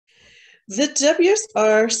The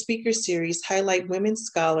WSR Speaker Series highlight women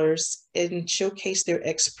scholars and showcase their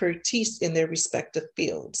expertise in their respective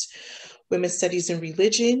fields. Women's Studies in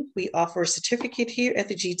Religion, we offer a certificate here at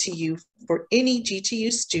the GTU for any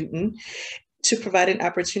GTU student to provide an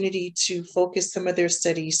opportunity to focus some of their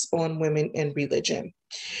studies on women and religion.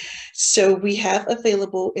 So we have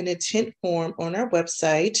available an intent form on our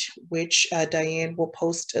website, which Diane will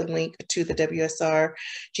post a link to the WSR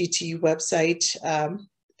GTU website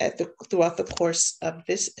throughout the course of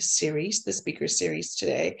this series, the speaker series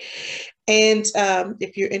today. And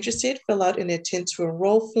if you're interested, fill out an intent to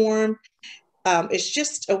enroll form. It's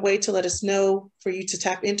just a way to let us know, for you to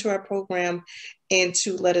tap into our program and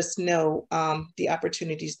to let us know the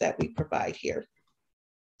opportunities that we provide here.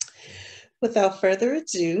 Without further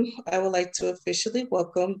ado, I would like to officially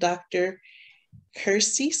welcome Dr.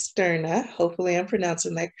 Kirsi Stjerna. Hopefully I'm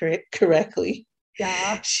pronouncing that correctly.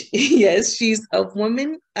 Yeah. Yes, she's a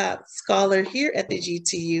woman scholar here at the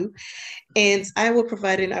GTU, and I will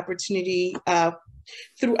provide an opportunity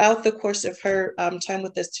throughout the course of her time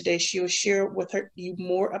with us today. She will share with you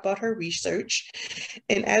more about her research.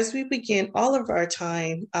 And as we begin all of our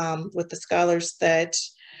time with the scholars that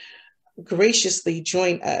graciously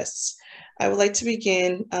join us, I would like to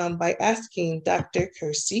begin by asking Dr.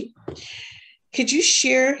 Kirsi, could you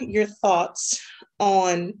share your thoughts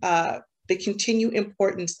on the continued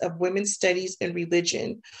importance of women's studies and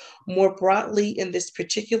religion more broadly in this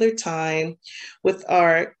particular time with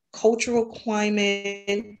our cultural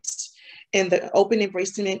climate and the open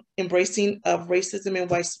embracing of racism and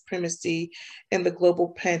white supremacy and the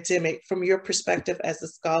global pandemic from your perspective as a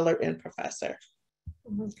scholar and professor?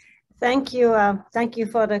 Thank you. Thank you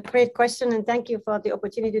for the great question, and thank you for the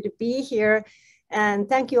opportunity to be here. And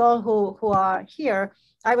thank you all who are here.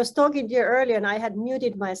 I was talking to you earlier and I had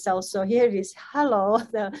muted myself. So here it is. Hello,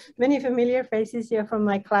 the many familiar faces here from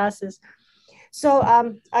my classes. So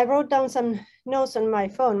I wrote down some notes on my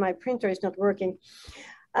phone. My printer is not working.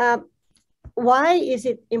 Why is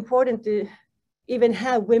it important to even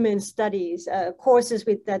have women's studies, courses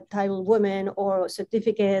with that title women, or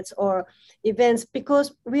certificates or events?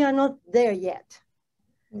 Because we are not there yet.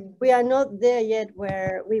 We are not there yet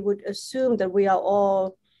where we would assume that we are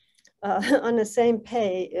all on the same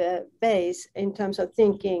base in terms of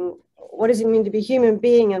thinking, what does it mean to be human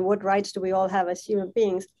being and what rights do we all have as human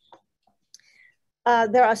beings?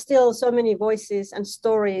 There are still so many voices and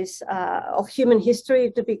stories of human history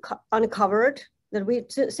to be uncovered that we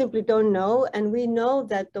simply don't know. And we know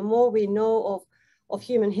that the more we know of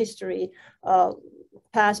human history,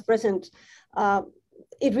 past, present,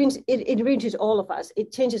 it reaches all of us.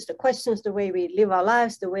 It changes the questions, the way we live our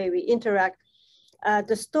lives, the way we interact.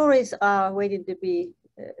 The stories are waiting to be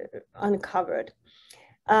uncovered.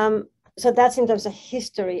 So that's in terms of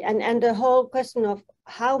history. And the whole question of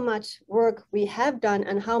how much work we have done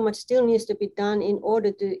and how much still needs to be done in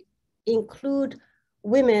order to include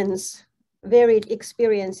women's varied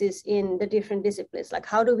experiences in the different disciplines. Like,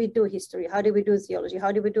 how do we do history? How do we do theology?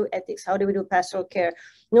 How do we do ethics? How do we do pastoral care?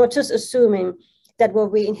 Not just assuming that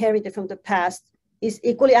what we inherited from the past is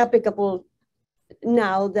equally applicable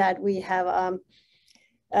now that we have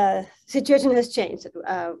situation has changed.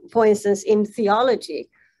 For instance, in theology,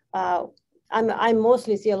 I'm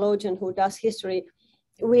mostly a theologian who does history.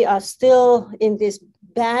 We are still in this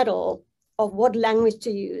battle of what language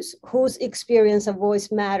to use, whose experience of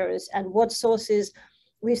voice matters, and what sources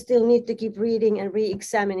we still need to keep reading and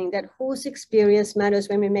re-examining, that whose experience matters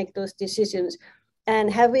when we make those decisions.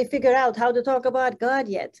 And have we figured out how to talk about God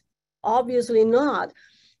yet? Obviously not.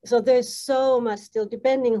 So there's so much still,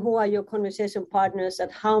 depending who are your conversation partners,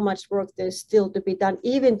 and how much work there's still to be done,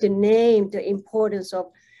 even to name the importance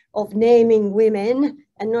of naming women,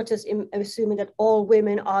 and not just assuming that all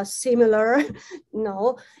women are similar,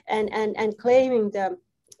 no, and claiming the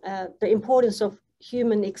importance of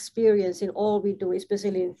human experience in all we do,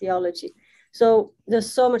 especially in theology. So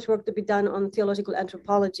there's so much work to be done on theological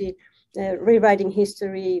anthropology, rewriting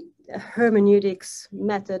history, hermeneutics,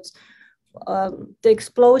 methods. The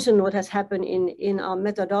explosion, what has happened in our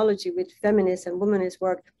methodology with feminist and womanist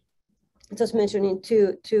work, just mentioning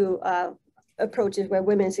two approaches where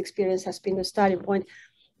women's experience has been the starting point.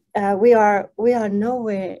 We are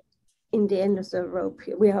nowhere in the end of the rope.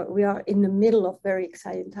 We are in the middle of very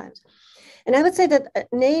exciting times. And I would say that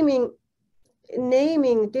naming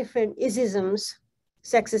different isms,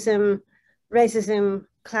 sexism, racism,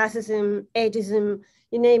 classism, ageism,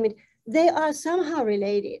 you name it, they are somehow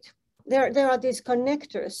related. There are these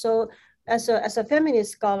connectors. So as a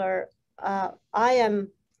feminist scholar, I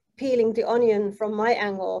am peeling the onion from my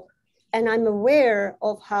angle And I'm aware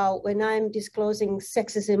of how, when I'm disclosing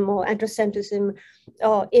sexism or androcentrism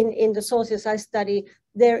in the sources I study,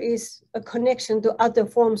 there is a connection to other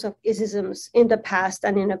forms of isms in the past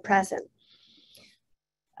and in the present.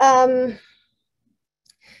 I'm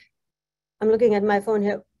looking at my phone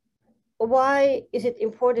here. Why is it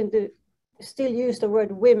important to still use the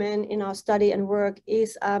word women in our study and work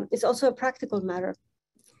is it's also a practical matter.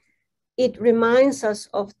 It reminds us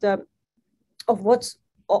of what's,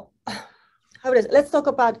 let's talk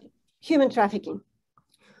about human trafficking.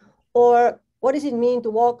 Or what does it mean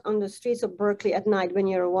to walk on the streets of Berkeley at night when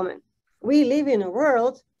you're a woman? We live in a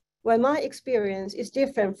world where my experience is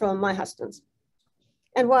different from my husband's.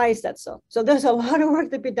 And why is that so? So there's a lot of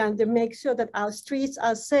work to be done to make sure that our streets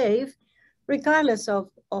are safe, regardless of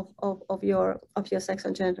your sex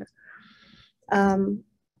and gender.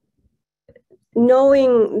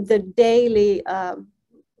 Knowing the daily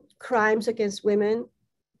crimes against women,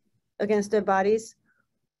 against their bodies,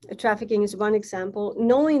 trafficking is one example.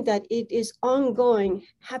 Knowing that it is ongoing,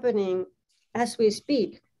 happening as we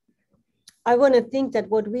speak, I want to think that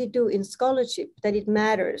what we do in scholarship, that it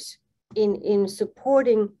matters in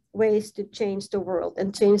supporting ways to change the world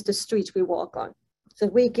and change the streets we walk on. So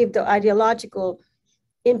we give the ideological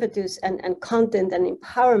impetus and content and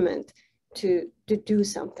empowerment to do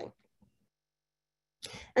something.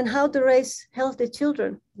 And how to raise healthy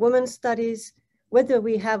children. Women's studies, whether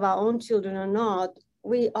we have our own children or not,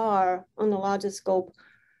 we are, on a larger scope,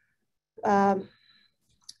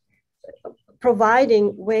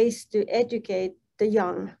 providing ways to educate the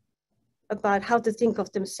young about how to think of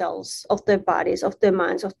themselves, of their bodies, of their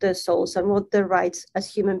minds, of their souls, and what their rights as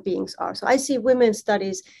human beings are. So I see women's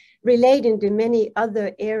studies relating to many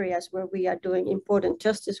other areas where we are doing important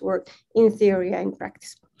justice work in theory and in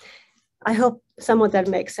practice. I hope some of that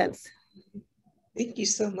makes sense. Thank you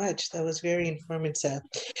so much. That was very informative.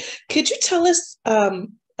 Could you tell us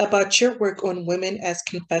about your work on women as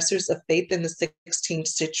confessors of faith in the 16th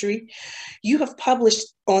century? You have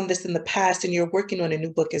published on this in the past, and you're working on a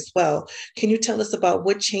new book as well. Can you tell us about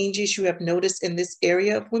what changes you have noticed in this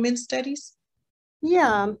area of women's studies?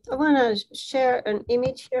 Yeah, I want to share an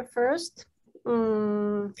image here first.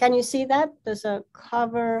 Can you see that? There's a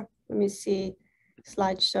cover. Let me see.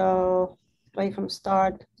 Slideshow, play from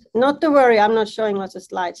start. Not to worry, I'm not showing lots of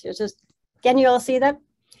slides here. Just, can you all see that?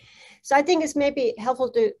 So I think it's maybe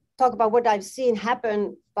helpful to talk about what I've seen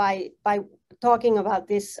happen by talking about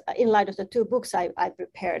this in light of the two books I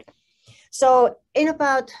prepared. So in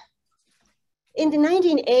the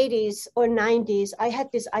 1980s or 90s, I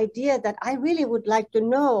had this idea that I really would like to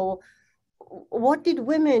know, what did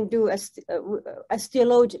women do as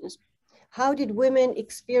theologians? How did women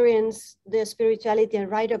experience their spirituality and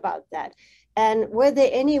write about that? And were there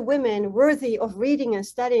any women worthy of reading and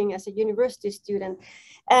studying as a university student?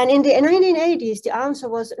 And in the 1980s, the answer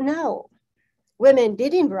was no. Women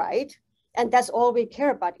didn't write, and that's all we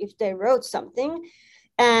care about, if they wrote something.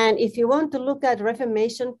 And if you want to look at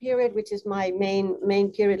Reformation period, which is my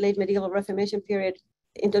main period, late medieval Reformation period,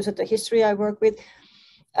 in terms of the history I work with,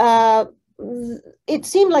 it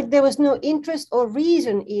seemed like there was no interest or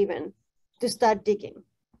reason even to start digging,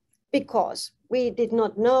 because we did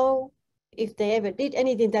not know if they ever did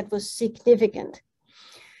anything that was significant.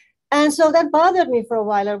 And so that bothered me for a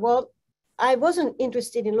while. Well, I wasn't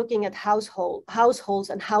interested in looking at households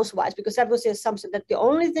and housewives, because that was the assumption that the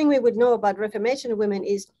only thing we would know about Reformation women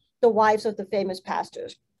is the wives of the famous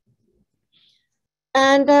pastors.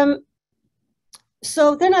 And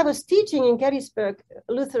so then I was teaching in Gettysburg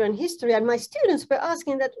Lutheran history, and my students were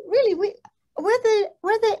asking that, really, were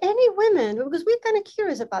there any women? Because we're kind of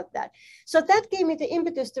curious about that. So that gave me the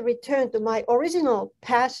impetus to return to my original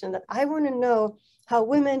passion, that I want to know how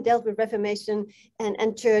women dealt with Reformation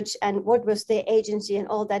and church, and what was their agency and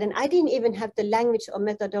all that. And I didn't even have the language or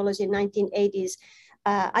methodology in 1980s.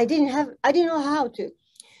 I didn't know how to.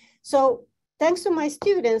 So thanks to my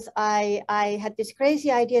students, I had this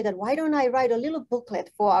crazy idea that, why don't I write a little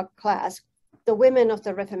booklet for our class, The Women of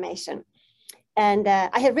the Reformation? And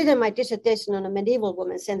I had written my dissertation on a medieval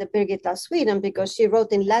woman, Saint Birgitta of Sweden, because she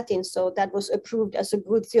wrote in Latin. So that was approved as a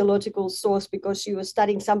good theological source, because she was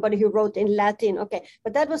studying somebody who wrote in Latin. Okay,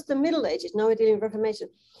 but that was the Middle Ages. Now we're dealing with Reformation.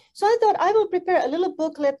 So I thought I will prepare a little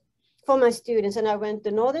booklet for my students. And I went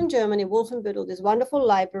to Northern Germany, Wolfenbüttel, this wonderful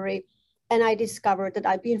library. And I discovered that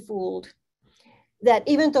I'd been fooled. That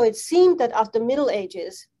even though it seemed that after Middle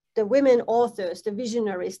Ages, the women authors, the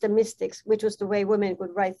visionaries, the mystics, which was the way women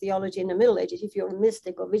could write theology in the Middle Ages, if you're a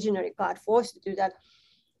mystic or visionary, God forced you to do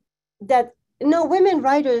that no, women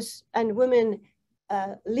writers and women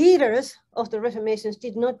leaders of the Reformations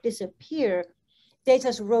did not disappear. They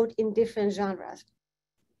just wrote in different genres.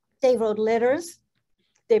 They wrote letters.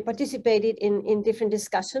 They participated in different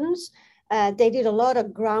discussions. They did a lot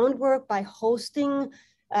of groundwork by hosting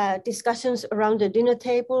discussions around the dinner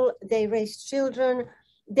table. They raised children.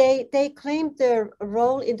 They claimed their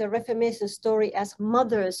role in the Reformation story as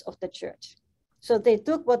mothers of the church. So they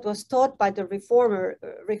took what was taught by the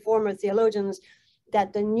reformer theologians,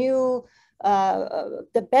 that the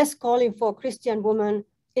best calling for a Christian woman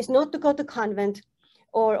is not to go to convent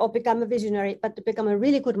or become a visionary, but to become a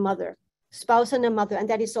really good mother, spouse and a mother. And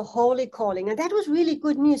that is a holy calling. And that was really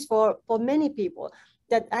good news for many people,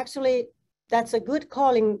 that actually that's a good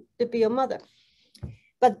calling to be a mother.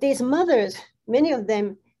 But these mothers, many of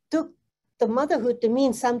them took the motherhood to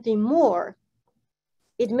mean something more.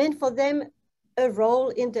 It meant for them a role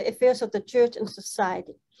in the affairs of the church and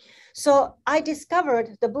society. So I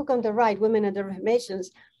discovered the book on the right, Women and the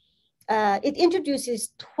Reformations. It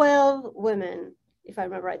introduces 12 women, if I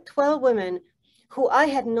remember right, 12 women who I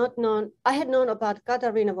had not known. I had known about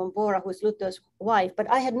Katharina von Bora, who's Luther's wife, but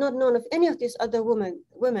I had not known of any of these other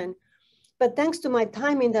women. But thanks to my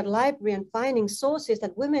time in that library and finding sources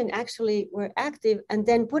that women actually were active and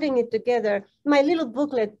then putting it together, my little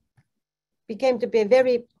booklet became to be a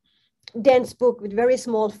very dense book with very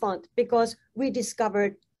small font, because we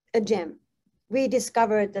discovered a gem. We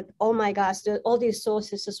discovered that, oh my gosh, there are all these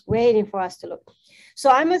sources just waiting for us to look. So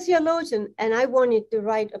I'm a theologian, and I wanted to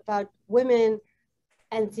write about women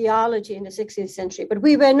and theology in the 16th century, but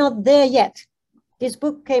we were not there yet. This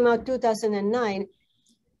book came out 2009,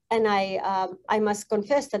 and I must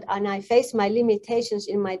confess that I faced my limitations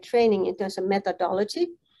in my training in terms of methodology,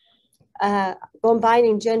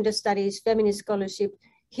 combining gender studies, feminist scholarship,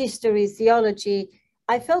 history, theology.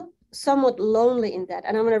 I felt somewhat lonely in that.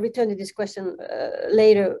 And I'm going to return to this question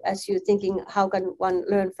later, as you're thinking, how can one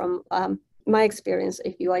learn from my experience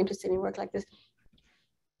if you are interested in work like this.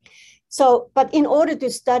 So, but in order to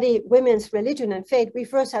study women's religion and faith, we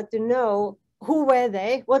first had to know who were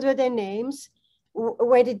they, what were their names,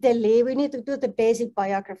 where did they live. We need to do the basic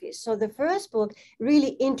biographies. So the first book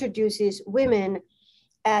really introduces women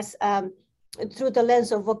as through the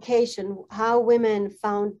lens of vocation, how women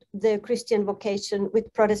found their Christian vocation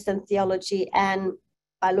with Protestant theology. And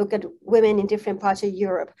I look at women in different parts of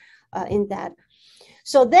Europe in that.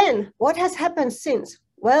 So then what has happened since?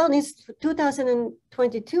 Well, it's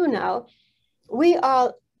 2022 now. We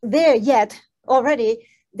are there yet already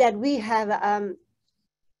that we have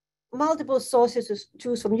multiple sources to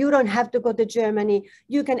choose from. You don't have to go to Germany.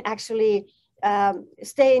 You can actually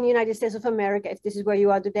stay in the United States of America, if this is where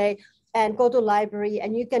you are today, and go to library,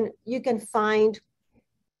 and you can find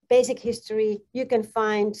basic history, you can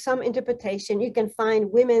find some interpretation, you can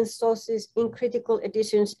find women's sources in critical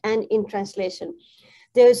editions and in translation.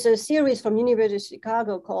 There's a series from University of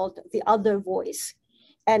Chicago called The Other Voice,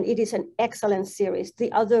 and it is an excellent series,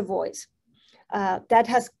 The Other Voice. That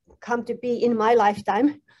has come to be in my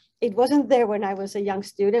lifetime. It wasn't there when I was a young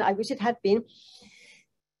student. I wish it had been.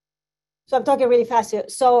 So I'm talking really fast here.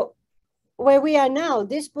 So where we are now,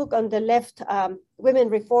 this book on the left, Women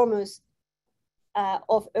Reformers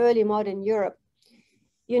of Early Modern Europe,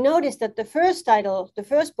 you notice that the first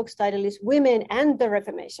book's title is Women and the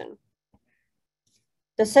Reformation.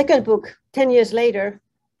 The second book, 10 years later,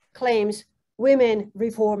 claims Women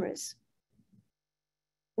Reformers.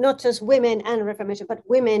 Not just women and Reformation, but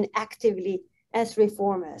women actively as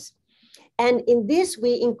reformers. And in this,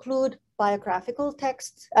 we include biographical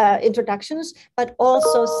texts, introductions, but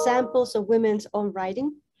also samples of women's own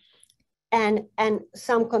writing and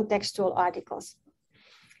some contextual articles.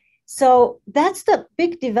 So that's the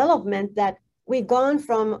big development, that we've gone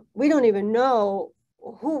from, we don't even know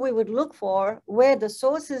who we would look for, where the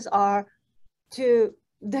sources are, to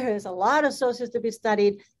there is a lot of sources to be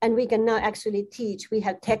studied, and we can now actually teach. We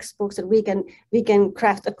have textbooks, and we can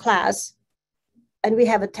craft a class, and we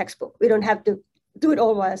have a textbook. We don't have to do it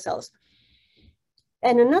all by ourselves.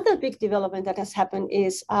 And another big development that has happened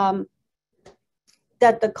is that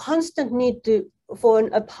the constant need for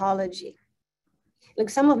an apology. Like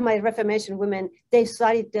some of my Reformation women, they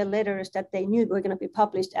cited their letters that they knew were going to be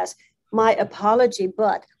published as my apology.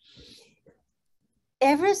 But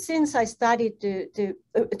ever since I started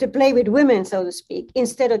to play with women, so to speak,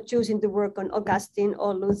 instead of choosing to work on Augustine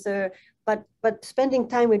or Luther, but spending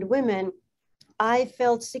time with women, I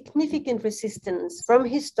felt significant resistance from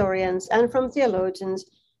historians and from theologians,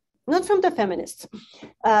 not from the feminists,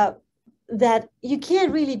 that you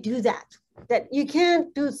can't really do that you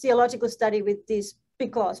can't do theological study with this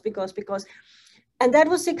because. And that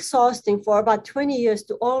was exhausting for about 20 years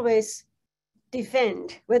to always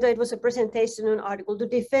defend, whether it was a presentation or an article, to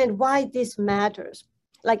defend why this matters.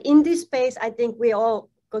 Like in this space, I think we all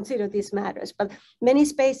consider these matters. But many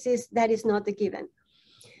spaces, that is not a given.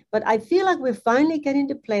 But I feel like we're finally getting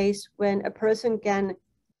to a place when a person can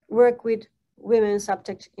work with women's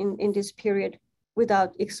subjects in this period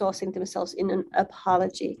without exhausting themselves in an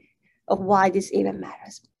apology of why this even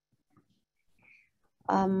matters.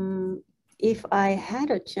 If I had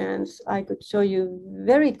a chance, I could show you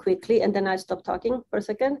very quickly, and then I stop talking for a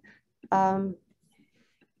second. Can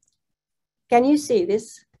you see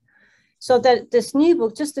this? So this new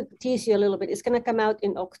book, just to tease you a little bit, is going to come out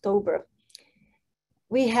in October.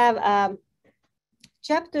 We have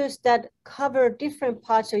chapters that cover different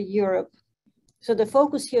parts of Europe. So the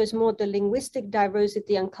focus here is more the linguistic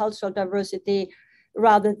diversity and cultural diversity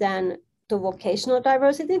rather than the vocational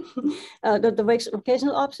diversity, the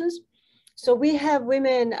vocational options. So we have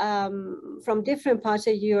women from different parts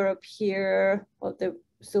of Europe here, or the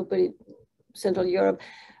still pretty Central Europe,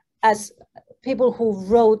 as people who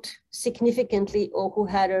wrote significantly or who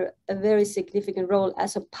had a very significant role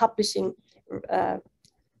as a publishing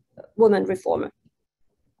woman reformer.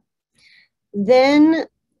 Then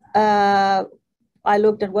I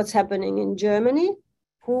looked at what's happening in Germany.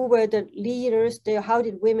 Who were the leaders there? How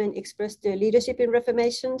did women express their leadership in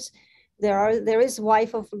reformations? There is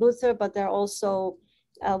wife of Luther, but there are also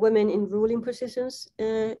women in ruling positions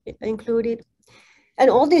included. And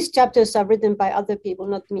all these chapters are written by other people,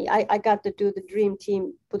 not me. I got to do the dream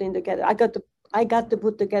team putting together. I got to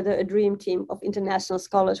put together a dream team of international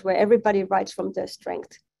scholars where everybody writes from their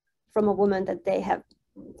strength, from a woman that they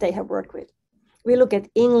have worked with. We look at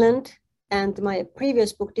England, and my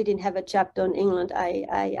previous book didn't have a chapter on England.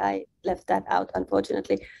 I left that out,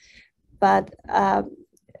 unfortunately. But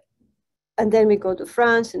and then we go to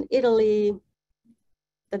France and Italy,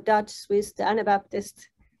 the Dutch, Swiss, the Anabaptist.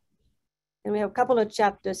 And we have a couple of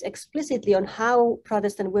chapters explicitly on how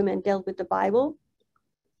Protestant women dealt with the Bible.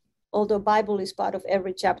 Although Bible is part of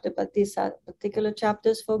every chapter, but these are particular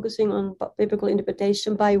chapters focusing on biblical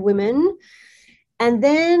interpretation by women. And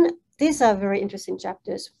then these are very interesting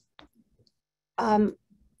chapters.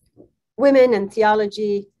 Women and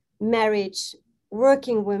theology, marriage,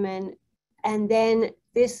 working women, and then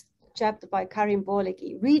this chapter by Karin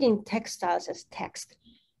Bolecki, reading textiles as text.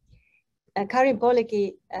 Karin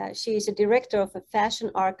Bolecki, she is a director of a fashion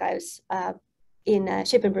archives in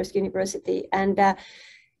Shippensburg University, and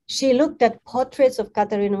she looked at portraits of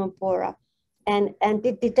Katarina Mopora and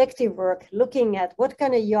did detective work looking at what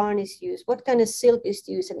kind of yarn is used, what kind of silk is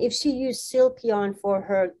used, and if she used silk yarn for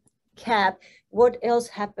her cap, what else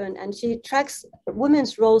happened. And she tracks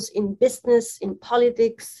women's roles in business, in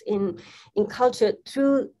politics, in culture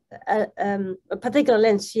through a particular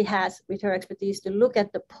lens she has with her expertise to look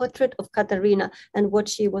at the portrait of Katarina and what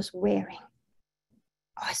she was wearing.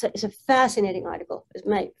 Oh, it's a fascinating article. It's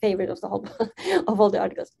my favorite of the whole of all the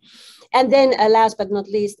articles. And then last but not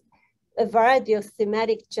least, a variety of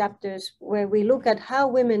thematic chapters where we look at how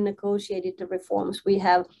women negotiated the reforms. We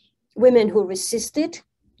have women who resisted,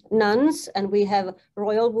 nuns, and we have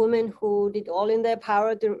royal women who did all in their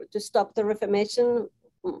power to stop the Reformation,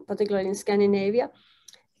 particularly in Scandinavia.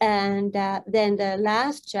 And then the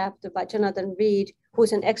last chapter by Jonathan Reed,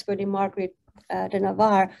 who's an expert in Margaret de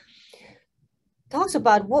Navarre, talks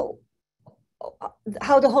about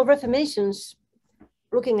how the whole Reformations,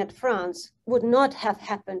 looking at France, would not have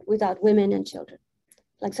happened without women and children.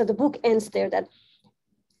 Like, so the book ends there that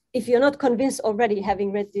if you're not convinced already,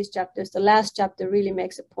 having read these chapters, the last chapter really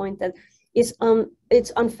makes a point that it's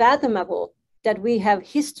unfathomable that we have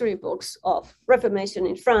history books of Reformation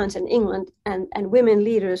in France and England, and women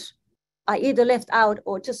leaders are either left out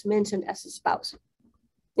or just mentioned as a spouse.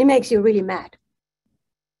 It makes you really mad.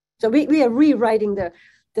 So we are rewriting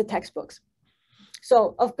the textbooks.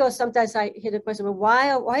 So of course, sometimes I hear the question, well,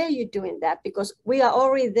 why are you doing that? Because we are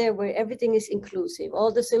already there where everything is inclusive.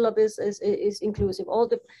 All the syllabus is inclusive,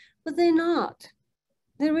 but they're not.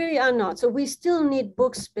 They really are not. So we still need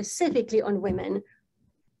books specifically on women,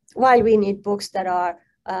 while we need books that are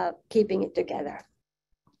keeping it together.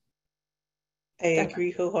 I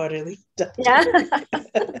agree wholeheartedly. Yeah.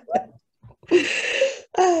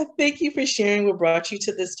 Thank you for sharing what brought you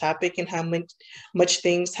to this topic and how much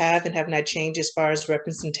things have and have not changed as far as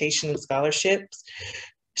representation and scholarship.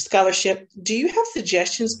 Do you have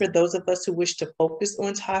suggestions for those of us who wish to focus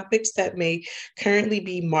on topics that may currently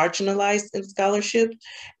be marginalized in scholarship,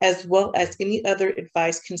 as well as any other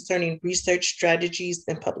advice concerning research strategies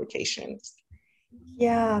and publications?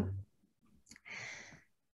 Yeah.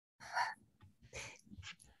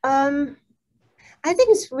 I think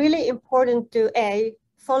it's really important to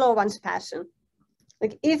follow one's passion.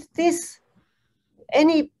 Like, if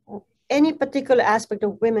any particular aspect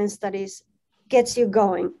of women's studies gets you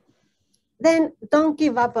going, then don't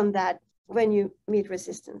give up on that when you meet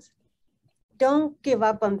resistance. Don't give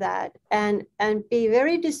up on that, and be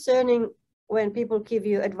very discerning when people give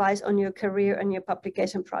you advice on your career and your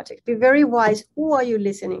publication project. Be very wise. Who are you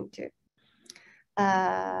listening to?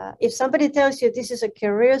 If somebody tells you this is a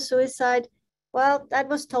career suicide, well, that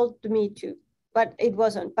was told to me too, but it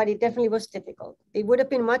wasn't. But it definitely was difficult. It would have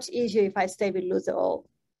been much easier if I stayed with Luther all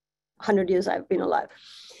 100 years I've been alive.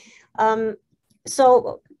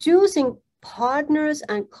 So choosing partners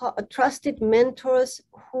and trusted mentors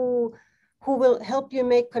who will help you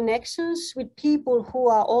make connections with people who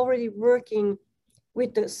are already working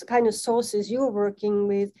with the kind of sources you're working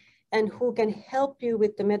with, and who can help you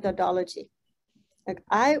with the methodology. Like,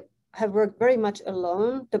 I have worked very much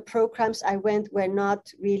alone. The programs I went were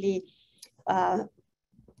not really,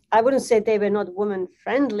 I wouldn't say they were not woman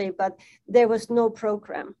friendly, but there was no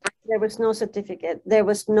program. There was no certificate. There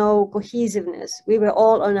was no cohesiveness. We were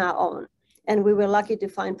all on our own. And we were lucky to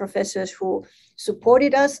find professors who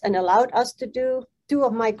supported us and allowed us to do. Two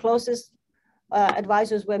of my closest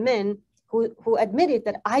advisors were men who admitted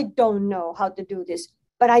that I don't know how to do this,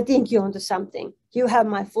 but I think you're onto something. You have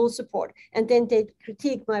my full support. And then they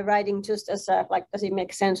critique my writing just as like, does it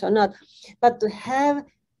make sense or not? But to have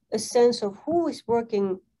a sense of who is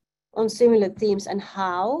working on similar themes and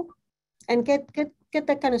how, and get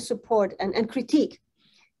that kind of support and critique.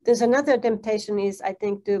 There's another temptation is, I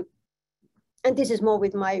think, to, and this is more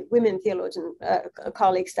with my women theologian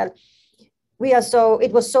colleagues, that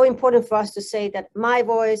it was so important for us to say that my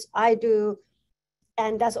voice, I do,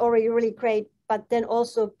 and that's already really great, but then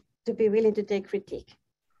also to be willing to take critique.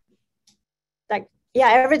 Like, yeah,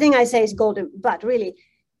 everything I say is golden, but really,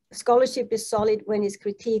 scholarship is solid when it's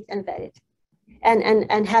critiqued and vetted.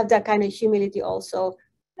 And have that kind of humility also.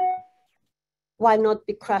 Why not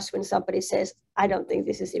be crushed when somebody says, I don't think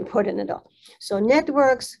this is important at all? So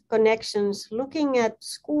networks, connections, looking at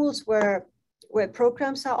schools where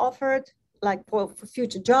programs are offered, like for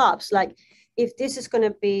future jobs, like if this is going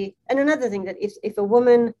to be, and another thing that if a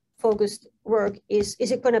woman focused work is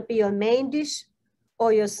it going to be your main dish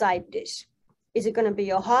or your side dish? Is it going to be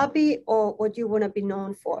your hobby or what you want to be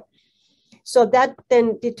known for? So that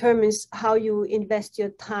then determines how you invest your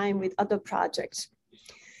time with other projects.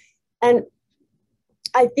 And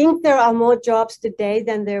I think there are more jobs today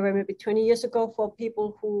than there were maybe 20 years ago for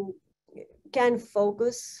people who can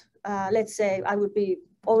focus. Let's say I would be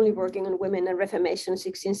only working on women and Reformation,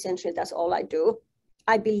 16th century, that's all I do.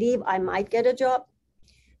 I believe I might get a job.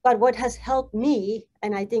 But what has helped me,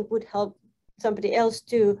 and I think would help somebody else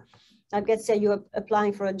too, like let's say you're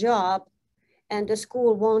applying for a job and the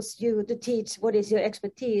school wants you to teach what is your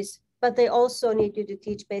expertise, but they also need you to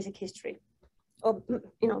teach basic history or,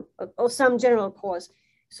 or some general course.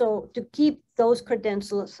 So to keep those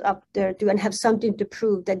credentials up there too and have something to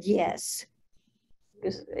prove that, yes,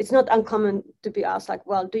 because it's not uncommon to be asked like,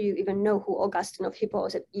 well, do you even know who Augustine of Hippo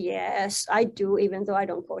is? Yes, I do, even though I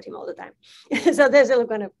don't quote him all the time. So there's a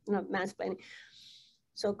kind of mansplaining.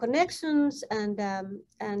 So connections and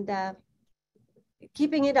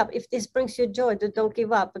keeping it up. If this brings you joy, don't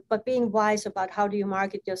give up. But being wise about how do you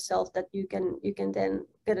market yourself that you can then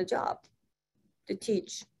get a job to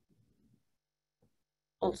teach.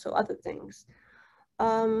 Also other things.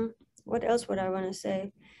 What else would I want to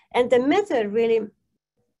say? And the method really,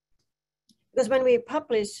 because when we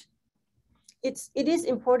publish, it is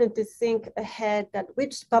important to think ahead that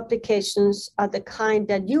which publications are the kind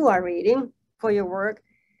that you are reading for your work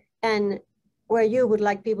and where you would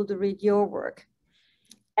like people to read your work.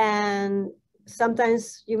 And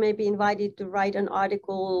sometimes you may be invited to write an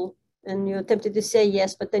article and you're tempted to say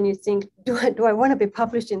yes, but then you think, do I want to be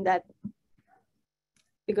published in that?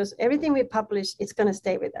 Because everything we publish, it's going to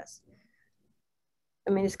stay with us.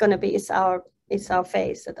 I mean, it's our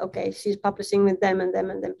face that, okay, she's publishing with them and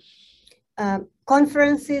them and them.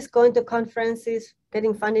 Conferences, going to conferences,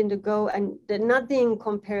 getting funding to go, and nothing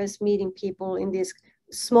compares meeting people in these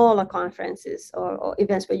smaller conferences or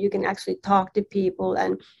events where you can actually talk to people.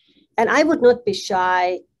 And I would not be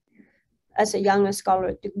shy as a younger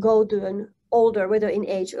scholar to go to an older, whether in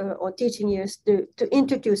age or teaching years, to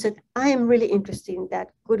introduce it. I am really interested in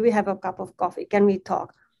that. Could we have a cup of coffee? Can we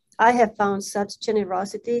talk? I have found such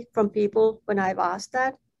generosity from people when I've asked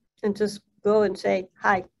that, and just go and say,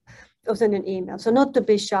 hi, or send an email. So not to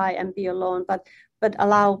be shy and be alone, but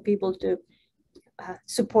allow people to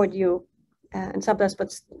support you and sometimes,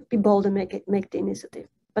 but be bold and make the initiative.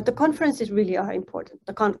 But the conferences really are important.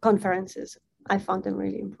 The conferences, I found them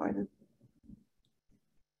really important.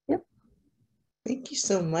 Thank you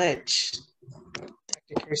so much, Dr.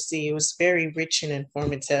 Dr. Kirsi. It was very rich and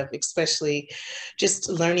informative, especially just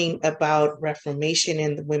learning about Reformation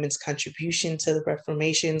and the women's contribution to the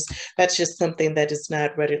Reformations. That's just something that is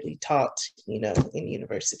not readily taught, in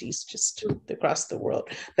universities just across the world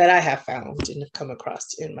that I have found and have come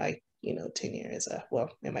across in my tenure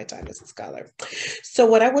in my time as a scholar. So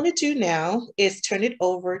what I want to do now is turn it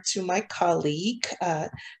over to my colleague,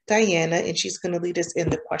 Diana, and she's going to lead us in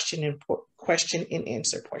the question and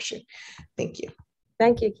answer portion. Thank you.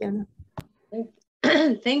 Thank you, Kiana.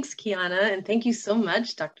 Thanks, Kiana, and thank you so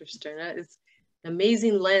much, Dr. Stjerna. It's an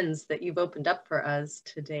amazing lens that you've opened up for us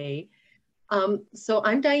today. So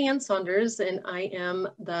I'm Diane Saunders, and I am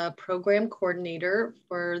the program coordinator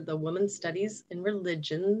for the Women's Studies in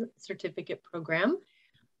Religion certificate program.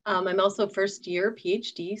 I'm also a first-year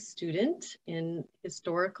PhD student in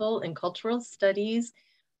historical and cultural studies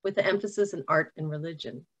with an emphasis in art and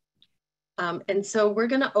religion. And so we're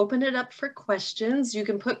going to open it up for questions. You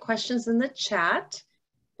can put questions in the chat,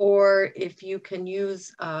 or if you can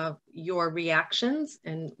use your reactions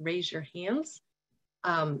and raise your hands,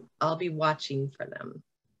 I'll be watching for them.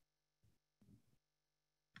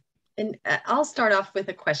 And I'll start off with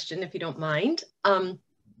a question, if you don't mind. I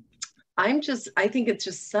think it's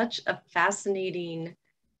just such a fascinating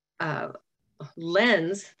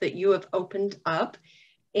lens that you have opened up.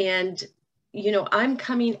 And, I'm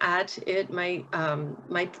coming at it, my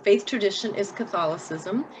faith tradition is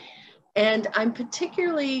Catholicism. And I'm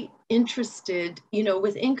particularly interested,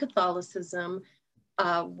 within Catholicism,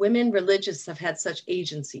 women religious have had such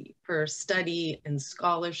agency for study and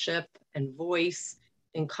scholarship and voice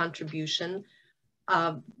and contribution,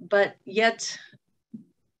 but yet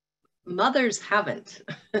mothers haven't,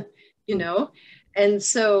 and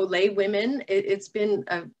so lay women, it's been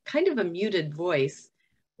a kind of a muted voice.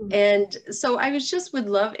 And so I would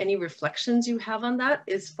love any reflections you have on that,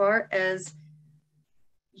 as far as,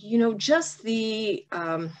 just the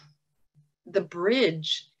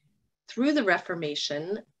bridge through the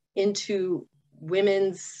Reformation into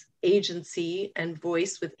women's agency and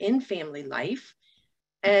voice within family life,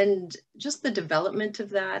 and just the development of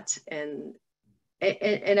that, and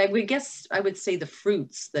I would say the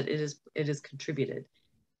fruits that it has contributed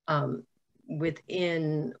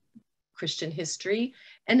within Christian history,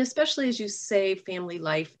 and especially, as you say, family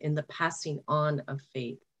life in the passing on of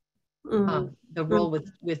faith, the role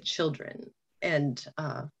with children. And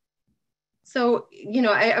so,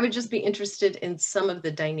 I would just be interested in some of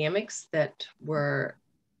the dynamics that were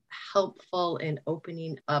helpful in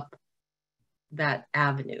opening up that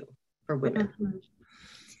avenue for women,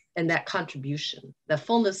 and that contribution, the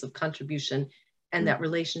fullness of contribution, and that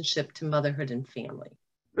relationship to motherhood and family.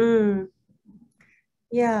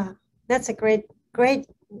 Yeah, that's a great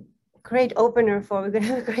opener for, we're going to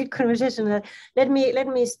have a great conversation. Let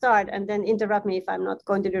me start, and then interrupt me if I'm not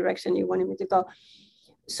going the direction you wanted me to go.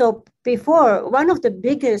 So before, one of the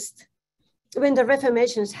biggest, when the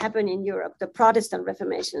Reformations happened in Europe, the Protestant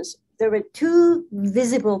Reformations, there were two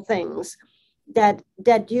visible things that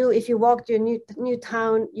you, if you walked your new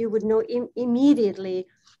town, you would know immediately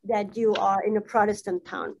that you are in a Protestant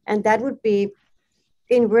town. And that would be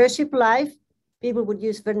in worship life. People would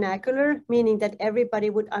use vernacular, meaning that everybody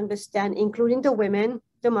would understand, including the women,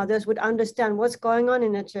 the mothers would understand what's going on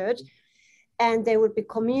in a church. And there would be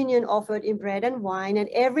communion offered in bread and wine, and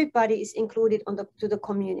everybody is included to the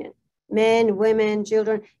communion. Men, women,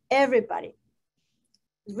 children, everybody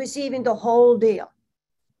receiving the whole deal.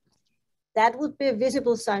 That would be a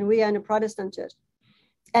visible sign we are in a Protestant church.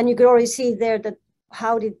 And you could already see there that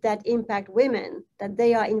how did that impact women, that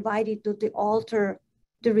they are invited to the altar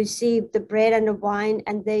to receive the bread and the wine,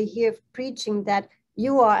 and they hear preaching that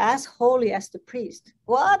you are as holy as the priest.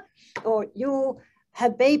 What? Or you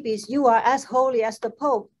have babies, you are as holy as the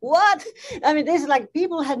Pope. What? I mean, this is like,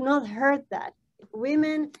 people had not heard that.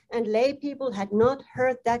 Women and lay people had not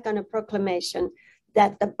heard that kind of proclamation,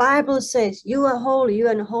 that the Bible says you are holy, you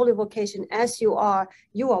are in a holy vocation as you are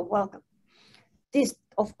welcome. This,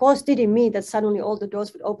 of course, didn't mean that suddenly all the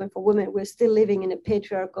doors would open for women. We're still living in a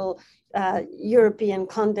patriarchal European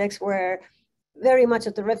context where very much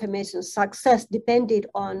of the Reformation's success depended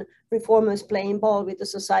on reformers playing ball with the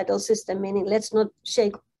societal system, meaning let's not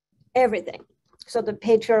shake everything. So the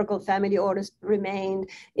patriarchal family orders remained,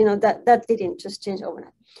 that didn't just change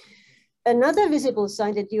overnight. Another visible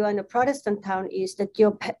sign that you are in a Protestant town is that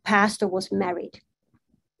your pastor was married.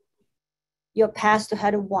 Your pastor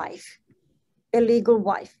had a wife, a legal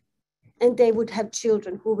wife, and they would have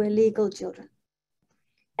children who were legal children.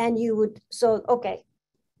 And you would, so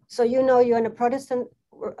you're in a Protestant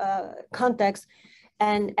context,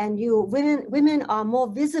 and women are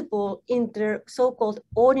more visible in their so-called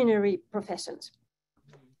ordinary professions.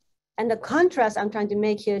 And the contrast I'm trying to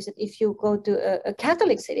make here is that if you go to a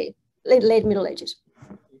Catholic city, late Middle Ages,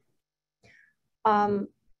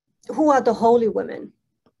 who are the holy women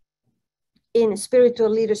in spiritual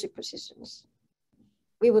leadership positions?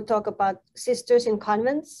 We would talk about sisters in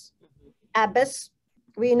convents, abbess.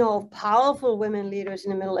 We know of powerful women leaders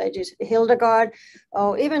in the Middle Ages, Hildegard,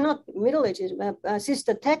 or even not Middle Ages,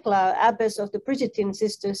 Sister Thecla, abbess of the Brigittine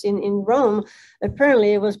sisters in Rome.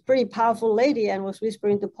 Apparently, it was a pretty powerful lady and was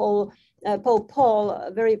whispering to Pope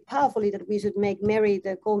Paul very powerfully that we should make Mary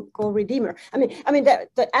the co-redeemer. I mean,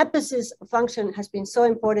 the abbess's function has been so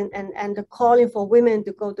important, and the calling for women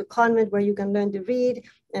to go to convent where you can learn to read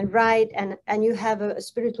and write, and you have a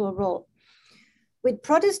spiritual role. With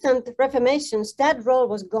Protestant reformations, that role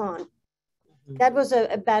was gone. That was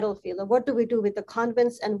a battlefield. What do we do with the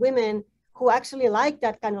convents and women who actually like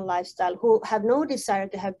that kind of lifestyle, who have no desire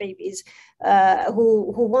to have babies,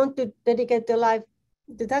 who want to dedicate their life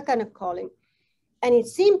to that kind of calling? And it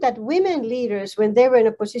seemed that women leaders, when they were in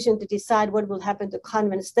a position to decide what will happen to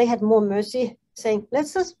convents, they had more mercy, saying,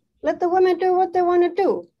 let's just let the women do what they want to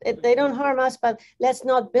do. They don't harm us, but let's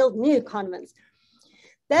not build new convents.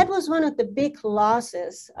 That was one of the big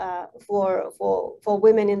losses for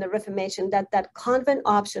women in the Reformation, that convent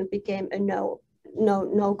option became a no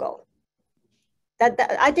go. That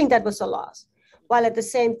I think that was a loss. While at the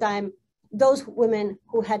same time, those women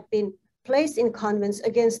who had been placed in convents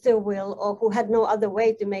against their will, or who had no other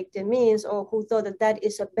way to make their means, or who thought that that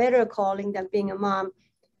is a better calling than being a mom,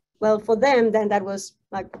 well, for them, then that was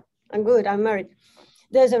like, I'm good, I'm married.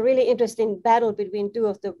 There's a really interesting battle between two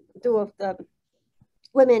of the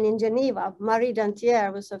women in Geneva. Marie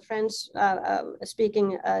Dantier was a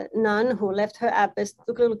French-speaking nun who left her abbess,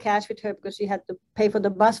 took a little cash with her because she had to pay for the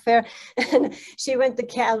bus fare. And she went to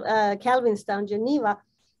Calvinstown, Geneva,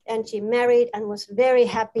 and she married and was very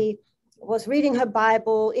happy, was reading her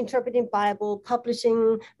Bible, interpreting Bible,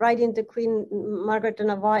 publishing, writing to Queen Margaret de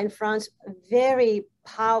Navarre in France, a very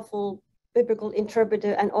powerful biblical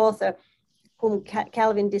interpreter and author whom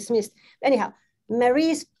Calvin dismissed. Anyhow,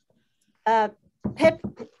 Marie's pet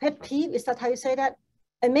peeve, is that how you say that?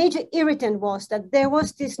 A major irritant was that there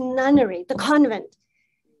was this nunnery, the convent,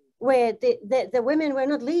 where the women were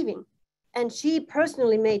not leaving. And she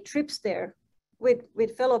personally made trips there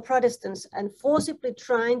with fellow Protestants and forcibly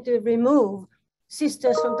trying to remove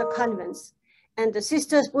sisters from the convents. And the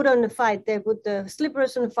sisters put on a fight. They put the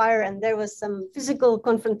slippers on fire, and there was some physical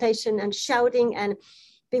confrontation and shouting and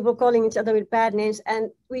people calling each other with bad names. And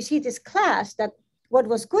we see this clash that what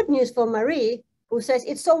was good news for Marie, who says,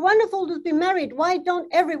 it's so wonderful to be married. Why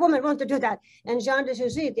don't every woman want to do that? And Jean de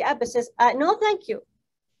Jouzy, the abbess, says, no, thank you.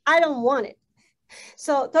 I don't want it.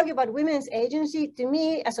 So talking about women's agency, to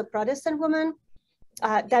me, as a Protestant woman,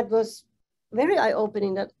 that was very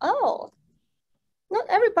eye-opening that, oh, not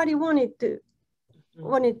everybody wanted to,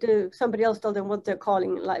 somebody else told them what their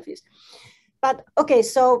calling in life is. But okay,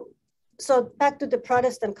 so back to the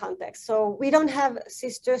Protestant context. So we don't have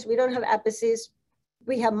sisters, we don't have abbesses,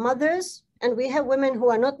 we have mothers, and we have women who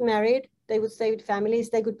are not married. They would stay with families,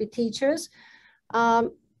 they could be teachers.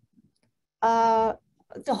 The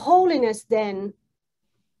holiness then,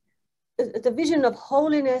 the vision of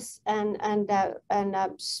holiness and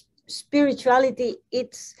spirituality,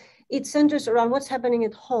 it centers around what's happening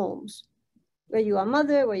at homes, where you are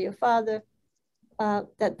mother, where you're father.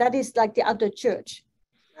 That is like the outer church.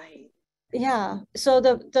 Right. Yeah. So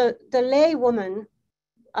the lay woman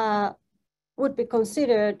would be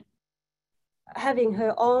considered having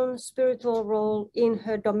her own spiritual role in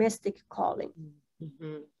her domestic calling.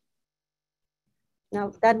 Mm-hmm.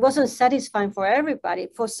 Now, that wasn't satisfying for everybody.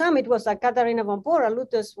 For some, it was like Katharina von Bora,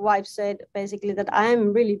 Luther's wife, said basically that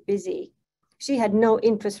I'm really busy. She had no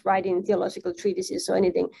interest writing theological treatises or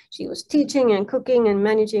anything. She was teaching and cooking and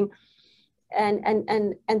managing. And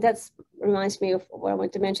that reminds me of what I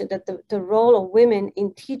want to mention, that the role of women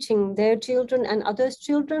in teaching their children and others'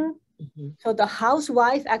 children. Mm-hmm. So the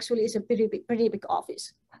housewife actually is a pretty big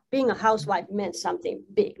office. Being a housewife meant something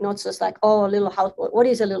big, not just like, oh, a little house. What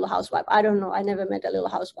is a little housewife? I don't know. I never met a little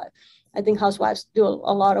housewife. I think housewives do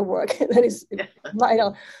a lot of work. That is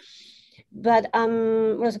vital. But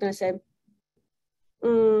what was I going to say?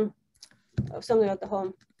 Something about the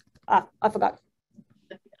home. I forgot.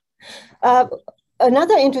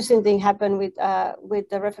 Another interesting thing happened with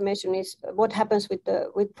the Reformation is what happens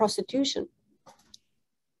with prostitution.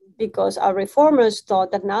 Because our reformers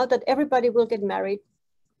thought that now that everybody will get married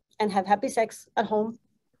and have happy sex at home,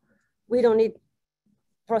 we don't need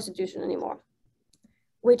prostitution anymore,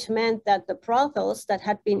 which meant that the brothels that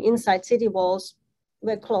had been inside city walls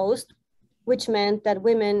were closed, which meant that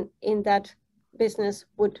women in that business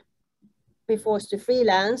would be forced to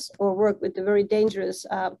freelance or work with a very dangerous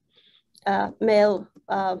male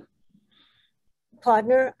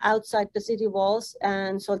partner outside the city walls.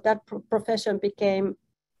 And so that profession became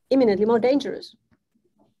imminently more dangerous.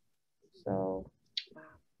 So,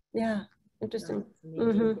 yeah, interesting.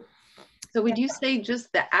 So would you say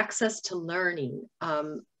just the access to learning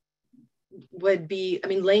would be, I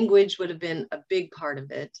mean, language would have been a big part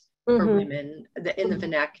of it for women in the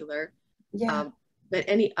vernacular, but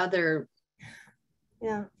any other,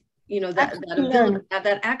 you know, that ability,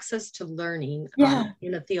 that access to learning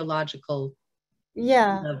in a theological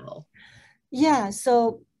level.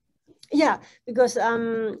 So because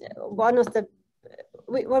one of the,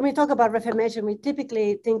 when we talk about Reformation, we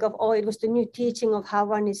typically think of, oh, it was the new teaching of how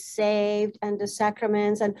one is saved and the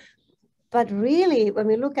sacraments, but really, when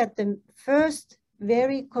we look at the first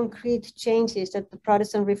very concrete changes that the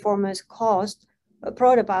Protestant reformers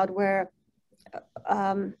brought about, were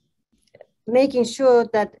making sure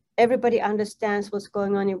that everybody understands what's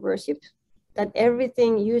going on in worship, that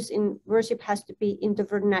everything used in worship has to be in the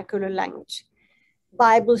vernacular language.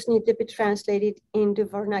 Bibles need to be translated into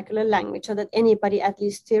vernacular language so that anybody, at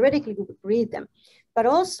least theoretically, would read them. But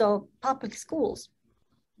also public schools.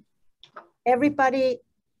 Everybody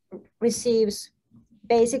receives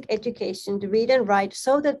basic education to read and write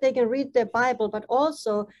so that they can read their Bible, but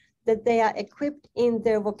also that they are equipped in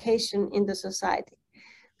their vocation in the society.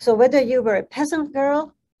 So whether you were a peasant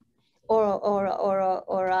girl or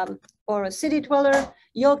a city dweller,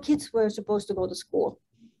 your kids were supposed to go to school.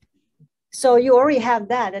 So you already have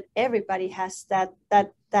that everybody has that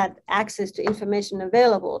access to information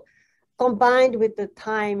available, combined with the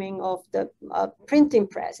timing of the printing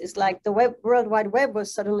press. It's like the World Wide Web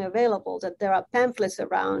was suddenly available, that there are pamphlets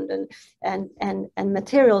around and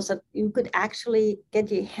materials that you could actually get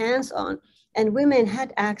your hands on. And women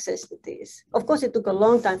had access to these. Of course, it took a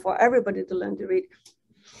long time for everybody to learn to read.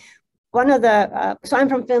 So I'm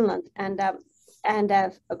from Finland,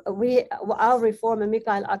 our reformer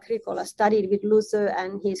Mikael Agricola studied with Luther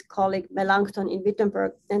and his colleague Melanchthon in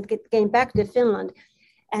Wittenberg, and came back to Finland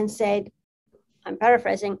and said, I'm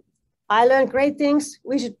paraphrasing, I learned great things.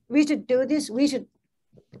 We should do this. We should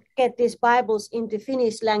get these Bibles into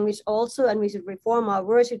Finnish language also, and we should reform our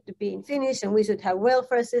worship to be in Finnish, and we should have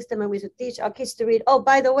welfare system, and we should teach our kids to read. Oh,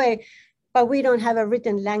 by the way, but we don't have a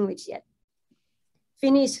written language yet.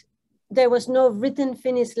 Finnish. There was no written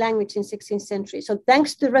Finnish language in 16th century. So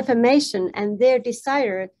thanks to Reformation and their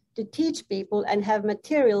desire to teach people and have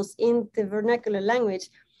materials in the vernacular language,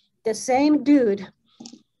 the same dude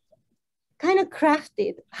kind of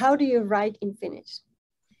crafted, how do you write in Finnish?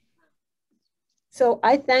 So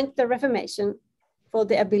I thank the Reformation for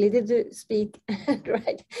the ability to speak and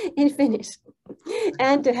write in Finnish.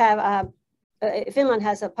 And to have, Finland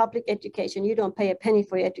has a public education. You don't pay a penny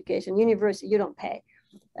for your education. University, you don't pay.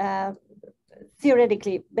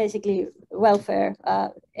 Theoretically, basically welfare,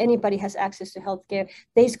 anybody has access to healthcare.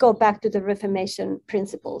 These go back to the Reformation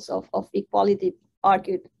principles of equality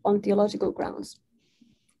argued on theological grounds.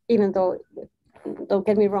 Even though, don't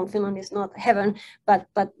get me wrong, Finland is not heaven, but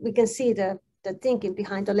we can see the thinking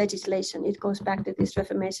behind the legislation. It goes back to these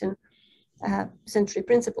Reformation century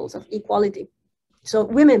principles of equality. So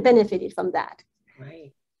women benefited from that.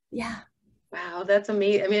 Right. Yeah. Wow, that's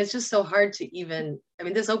amazing. I mean, it's just so hard to even, I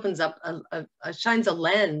mean, this opens up, shines a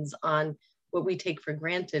lens on what we take for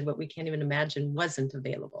granted, what we can't even imagine wasn't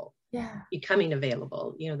available, becoming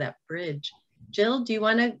available, you know, that bridge. Jill, do you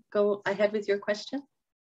want to go ahead with your question?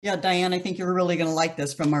 Yeah, Diane, I think you're really going to like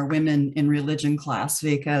this from our Women in Religion class,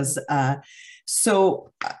 because Dr.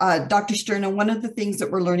 Stjerna, one of the things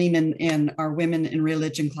that we're learning in our Women in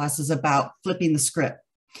Religion class is about flipping the script.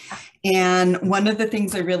 And one of the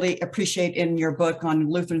things I really appreciate in your book on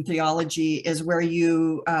Lutheran theology is where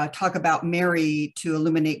you talk about Mary to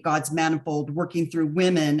illuminate God's manifold, working through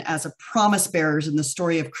women as a promise bearers in the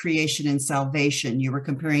story of creation and salvation. You were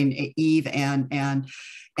comparing Eve and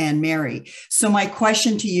Mary. So my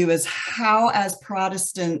question to you is, how as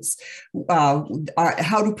Protestants, how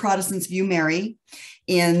do Protestants view Mary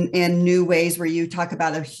in new ways, where you talk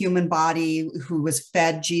about a human body who was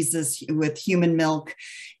fed Jesus with human milk,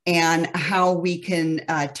 and how we can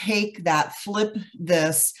take that, flip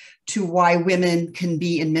this to why women can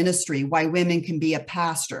be in ministry, why women can be a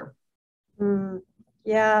pastor?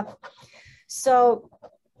 Yeah. So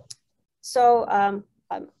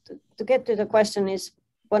to get to the question is,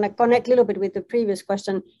 want to connect a little bit with the previous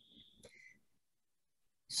question.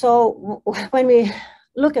 So when we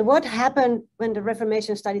look at what happened when the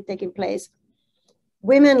Reformation started taking place,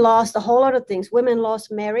 women lost a whole lot of things. Women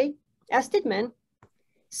lost Mary, as did men,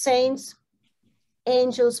 saints,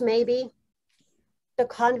 angels maybe, the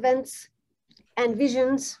convents, and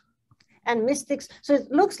visions and mystics. So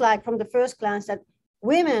it looks like from the first glance that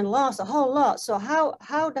women lost a whole lot. So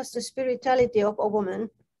how does the spirituality of a woman,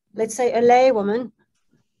 let's say a lay woman,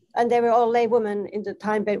 and they were all lay women in the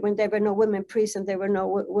time when there were no women priests and there were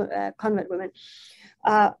no convent women,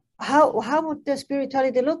 how would the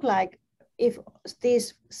spirituality look like if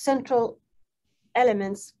these central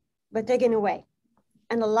elements were taken away?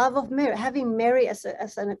 And the love of Mary, having Mary as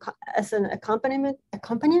an accompaniment,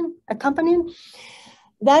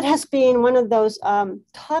 that has been one of those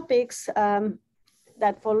topics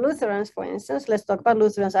that for Lutherans, for instance, let's talk about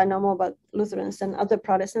Lutherans. I know more about Lutherans than other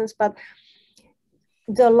Protestants, but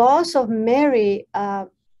the loss of Mary,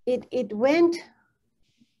 it went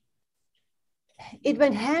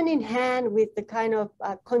hand in hand with the kind of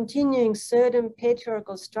continuing certain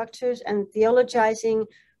patriarchal structures and theologizing,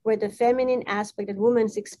 where the feminine aspect of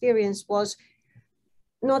women's experience was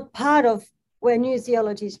not part of where new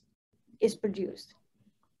theology is produced.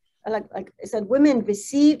 Like I said, women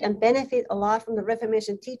received and benefit a lot from the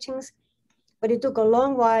Reformation teachings, but it took a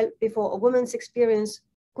long while before a woman's experience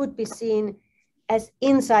could be seen as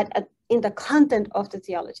insight in the content of the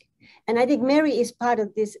theology. And I think Mary is part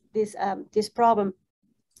of this problem,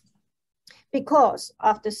 because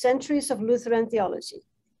after centuries of Lutheran theology,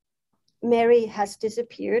 Mary has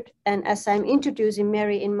disappeared. And as I'm introducing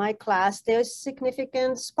Mary in my class, there's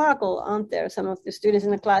significant sparkle, aren't there? Some of the students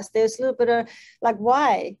in the class, there's a little bit of like,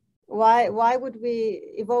 why would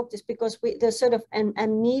we evoke this? Because there's sort of an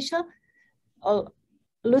amnesia.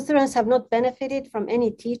 Lutherans have not benefited from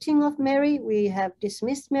any teaching of Mary. We have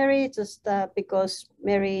dismissed Mary just because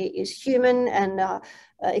Mary is human and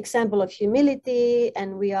example of humility,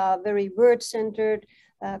 and we are very word-centered,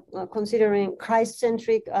 considering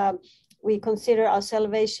Christ-centric. We consider our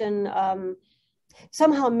salvation,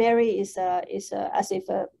 somehow Mary is as if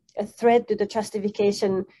a threat to the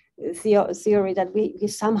justification theory that we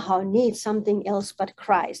somehow need something else but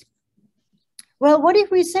Christ. Well, what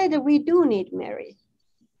if we say that we do need Mary?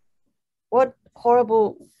 What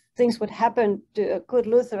horrible things would happen to a good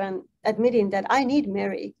Lutheran admitting that I need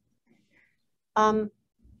Mary? I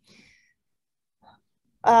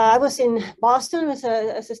was in Boston as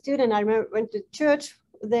a student. I remember went to church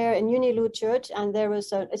there in Unilu Church, and there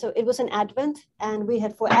was it was an Advent, and we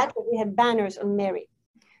had banners on Mary,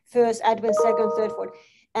 first Advent, second, third, fourth,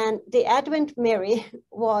 and the Advent Mary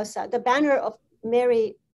was the banner of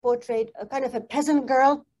Mary portrayed a kind of a peasant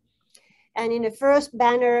girl. And in the first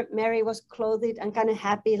banner, Mary was clothed and kind of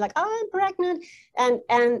happy, like, oh, I'm pregnant.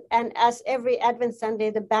 And as every Advent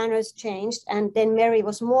Sunday, the banners changed, and then Mary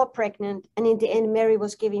was more pregnant, and in the end, Mary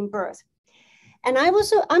was giving birth. And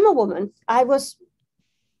I'm a woman. I was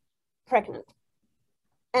pregnant,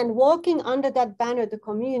 and walking under that banner, the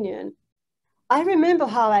communion, I remember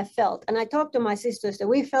how I felt. And I talked to my sisters that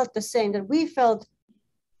we felt the same, that we felt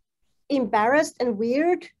embarrassed and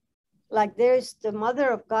weird. Like there's the mother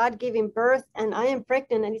of God giving birth and I am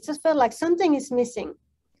pregnant, and it just felt like something is missing.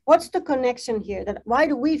 What's the connection here? That why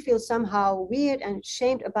do we feel somehow weird and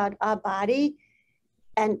ashamed about our body,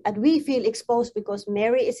 and we feel exposed because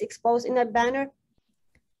Mary is exposed in that banner?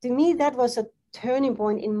 To me, that was a turning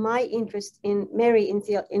point in my interest in Mary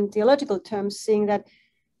in theological terms, seeing that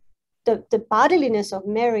the bodiliness of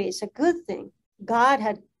Mary is a good thing. God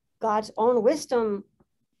had God's own wisdom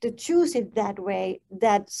to choose it that way,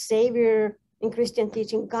 that Savior in Christian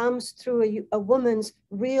teaching comes through a woman's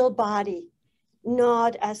real body,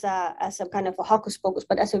 not as a kind of a hocus pocus,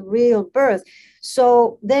 but as a real birth.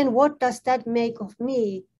 So then what does that make of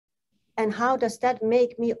me? And how does that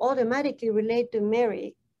make me automatically relate to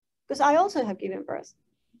Mary? Because I also have given birth.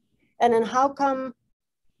 And then how come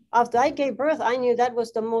after I gave birth, I knew that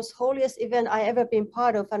was the most holiest event I ever been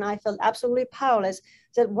part of, and I felt absolutely powerless.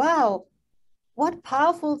 I said, wow, what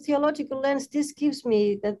powerful theological lens this gives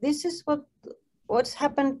me, that this is what's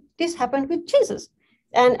happened. This happened with Jesus,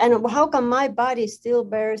 and how come my body still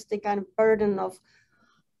bears the kind of burden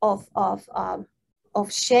of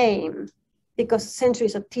shame, because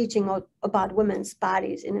centuries of teaching about women's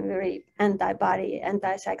bodies in a very anti-body,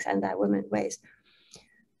 anti-sex, anti-women ways.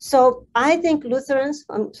 So I think Lutherans,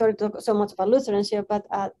 I'm sorry to talk so much about Lutherans here, but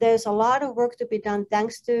there's a lot of work to be done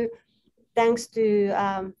thanks to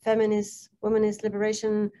feminist, womanist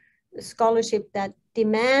liberation scholarship that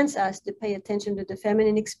demands us to pay attention to the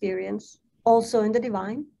feminine experience, also in the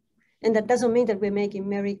divine. And that doesn't mean that we're making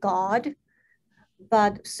Mary God,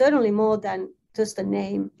 but certainly more than just the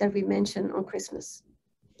name that we mention on Christmas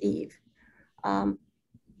Eve. And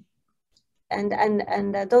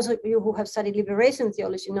those of you who have studied liberation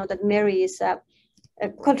theology know that Mary is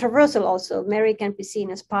controversial also. Mary can be seen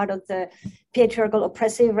as part of the patriarchal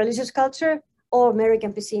oppressive religious culture, or Mary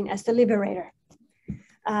can be seen as the liberator.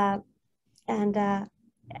 And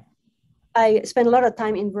I spent a lot of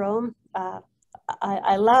time in Rome.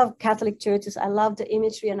 I love Catholic churches. I love the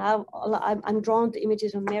imagery, and I'm drawn to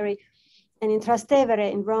images of Mary. And in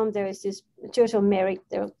Trastevere in Rome, there is this Church of Mary.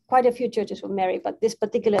 There are quite a few churches of Mary, but this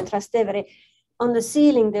particular in Trastevere, on the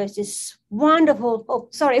ceiling, there's this wonderful, oh,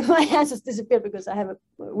 sorry, my hands just disappeared because I have a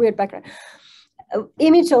weird background.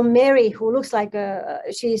 Image of Mary who looks like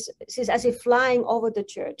she's as if flying over the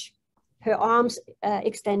church, her arms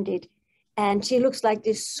extended, and she looks like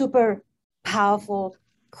this super powerful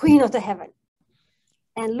queen of the heaven.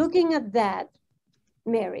 And looking at that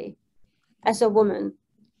Mary as a woman,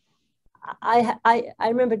 I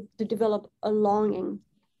remember to develop a longing,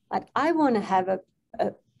 but I want to have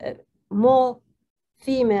a more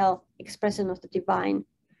female expression of the divine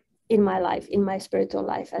in my life, in my spiritual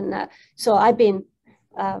life. And so I've been,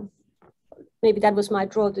 maybe that was my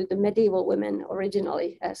draw to the medieval women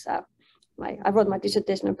originally, as I wrote my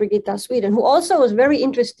dissertation on Brigitta of Sweden, who also was very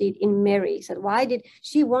interested in Mary. Said, why did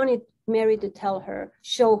she wanted Mary to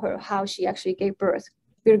show her how she actually gave birth.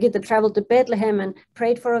 Brigitta traveled to Bethlehem and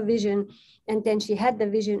prayed for a vision. And then she had the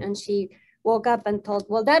vision and she woke up and thought,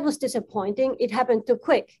 well, that was disappointing. It happened too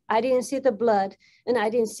quick. I didn't see the blood and I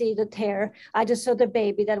didn't see the tear. I just saw the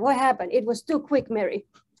baby. What happened? It was too quick, Mary.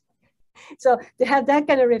 So to have that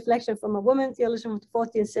kind of reflection from a woman theologian of the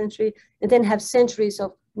 14th century, and then have centuries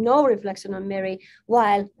of no reflection on Mary,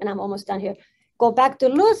 while, and I'm almost done here, go back to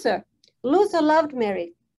Luther. Luther loved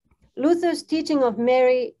Mary. Luther's teaching of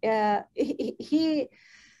Mary, he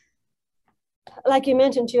like you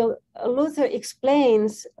mentioned, Jill, Luther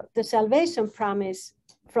explains the salvation promise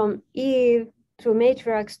from Eve through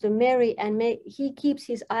matriarchs to Mary, and he keeps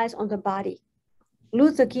his eyes on the body.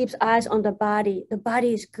 Luther keeps eyes on the body. The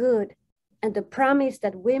body is good, and the promise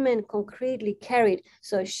that women concretely carried.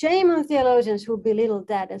 So shame on theologians who belittle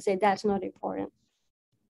that and say that's not important.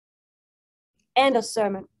 End of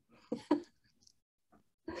sermon.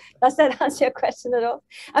 Does that answer your question at all?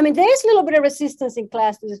 I mean, there is a little bit of resistance in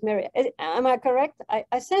class to this, Mary. Am I correct?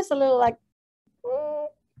 I sense a little like.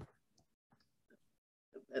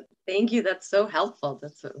 Thank you. That's so helpful.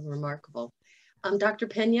 That's remarkable. Dr.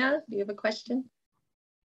 Pena, do you have a question?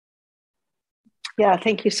 Yeah,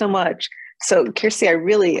 thank you so much. So, Kirsi, I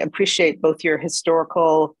really appreciate both your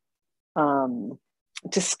historical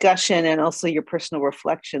discussion and also your personal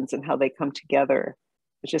reflections and how they come together.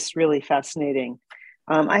 It's just really fascinating.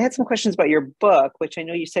 I had some questions about your book, which I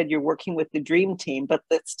know you said you're working with the dream team, but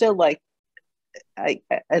that's still like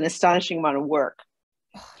an astonishing amount of work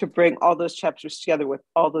to bring all those chapters together with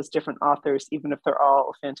all those different authors, even if they're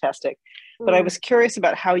all fantastic. But I was curious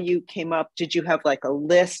about how you came up. Did you have like a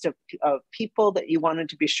list of people that you wanted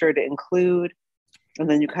to be sure to include? And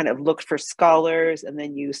then you kind of looked for scholars, and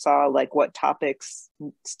then you saw like what topics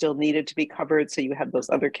still needed to be covered. So you had those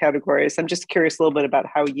other categories. I'm just curious a little bit about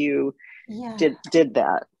how you did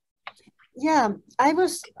that. Yeah,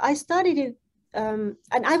 I studied it, and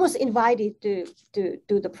I was invited to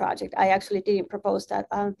do the project. I actually didn't propose that.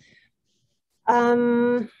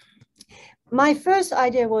 My first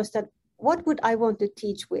idea was that what would I want to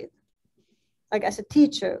teach with? Like as a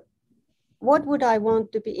teacher, what would I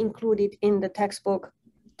want to be included in the textbook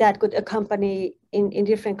that could accompany in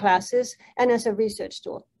different classes and as a research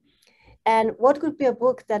tool? And what could be a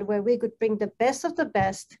book where we could bring the best of the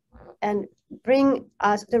best and bring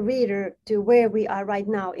us, the reader, to where we are right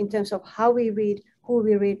now in terms of how we read, who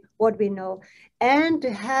we read, what we know, and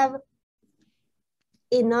to have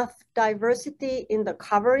enough diversity in the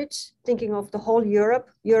coverage, thinking of the whole Europe.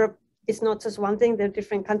 Europe is not just one thing. There are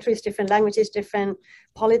different countries, different languages, different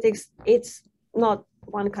politics. It's not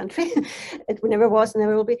one country. It never was,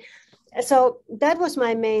 never will be. So that was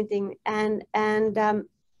my main thing. And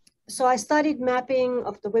so I studied mapping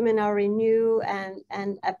of the women I already knew,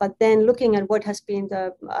 but then looking at what has been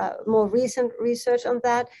the more recent research on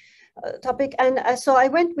that topic. And so I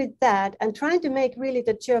went with that and trying to make really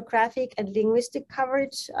the geographic and linguistic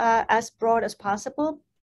coverage as broad as possible,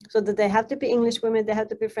 so that they have to be English women, they have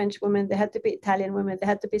to be French women, they have to be Italian women, they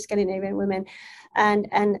have to be Scandinavian women,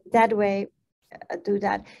 and that way do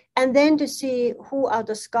that. And then to see who are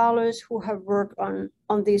the scholars who have worked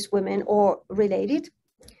on these women or related.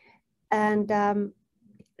 And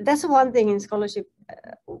that's one thing in scholarship,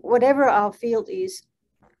 whatever our field is,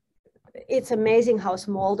 it's amazing how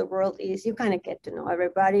small the world is. You kind of get to know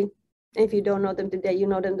everybody. If you don't know them today, you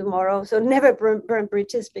know them tomorrow. So never burn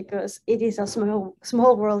bridges, because it is a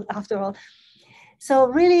small world after all. So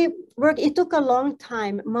really it took a long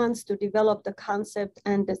time, months, to develop the concept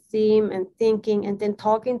and the theme and thinking, and then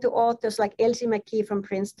talking to authors like Elsie McKee from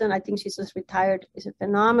Princeton. I think she's just retired. Is a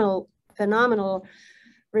phenomenal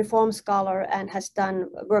Reform scholar and has done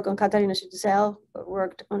work on Katarina Schützel,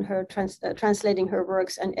 worked on her translating her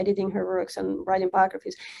works and editing her works and writing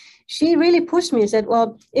biographies. She really pushed me and said,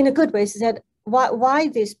 well, in a good way, she said, why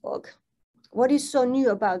this book? What is so new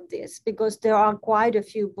about this? Because there are quite a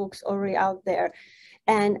few books already out there.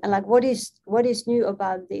 And like, what is new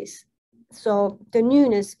about this? So the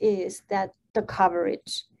newness is that the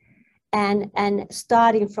coverage, and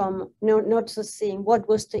starting from not just seeing what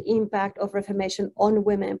was the impact of Reformation on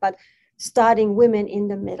women, but starting women in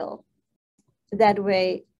the middle. That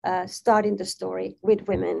way, starting the story with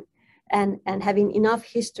women and having enough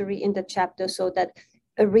history in the chapter so that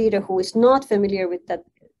a reader who is not familiar with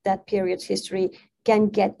that period's history can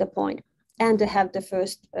get the point, and to have the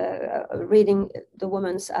first reading the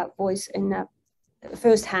woman's voice in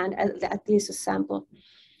firsthand, at least a sample.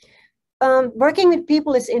 Working with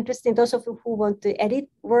people is interesting. Those of you who want to edit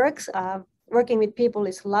works, working with people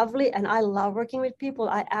is lovely, and I love working with people.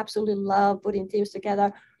 I absolutely love putting teams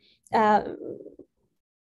together.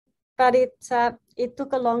 But it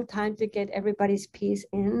took a long time to get everybody's piece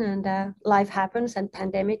in, and life happens, and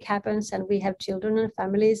pandemic happens, and we have children and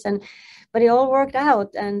families, but it all worked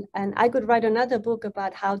out. And I could write another book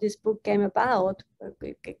about how this book came about,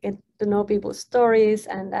 get to know people's stories,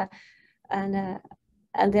 and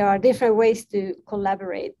there are different ways to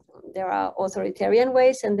collaborate. There are authoritarian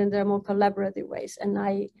ways, and then there are more collaborative ways. And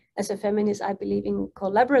I, as a feminist, I believe in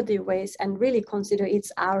collaborative ways and really consider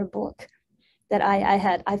it's our book. That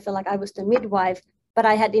I feel like I was the midwife, but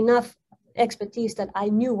I had enough expertise that I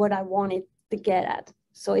knew what I wanted to get at.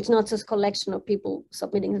 So it's not just a collection of people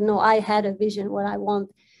submitting. No, I had a vision what I want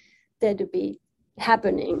there to be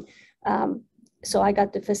happening. So I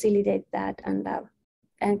got to facilitate that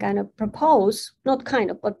and kind of propose, not kind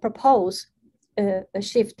of, but propose a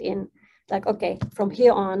shift in, like, okay, from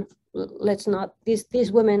here on, let's not,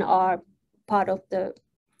 these women are part of the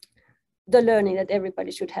learning that everybody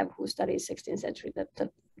should have who studies 16th century. That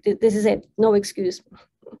this is it, no excuse.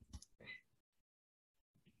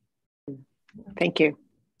 Thank you.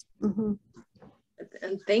 Mm-hmm.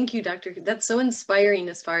 And thank you, Dr. That's so inspiring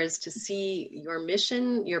as far as to see your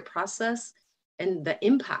mission, your process, and the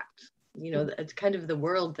impact, you know, kind of the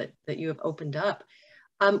world that you have opened up.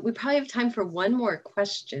 We probably have time for one more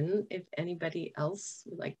question, if anybody else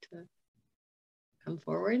would like to come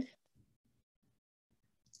forward.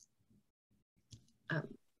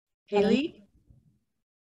 Haley?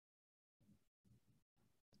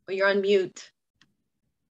 Oh, you're on mute.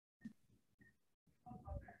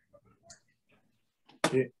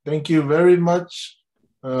 Thank you very much,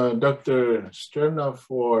 Dr. Stjerna,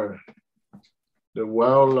 for the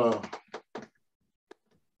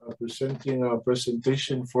presenting a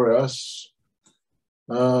presentation for us.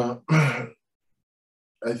 I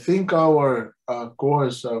think our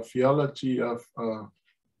course of theology of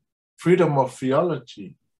freedom of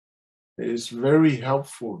theology is very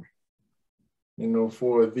helpful, you know,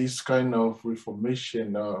 for this kind of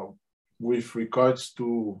reformation with regards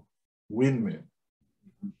to women.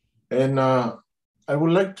 And I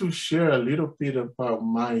would like to share a little bit about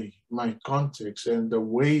my context and the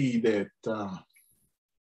way that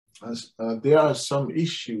there are some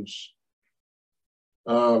issues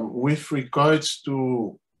with regards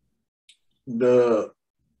to the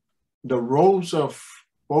roles of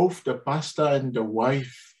both the pastor and the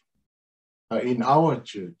wife in our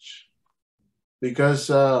church, because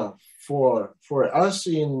for us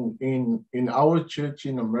in our church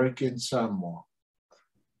in American Samoa,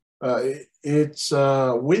 it's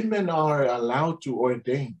women are allowed to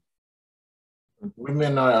ordain.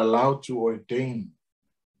 Women are allowed to ordain,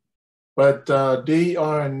 but they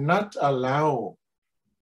are not allowed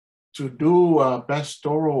to do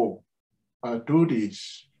pastoral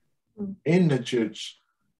duties in the church.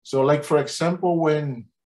 So, like for example, when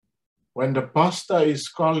the pastor is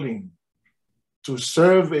calling to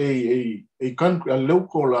serve a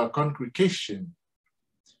local congregation,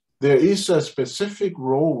 there is a specific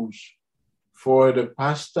roles for the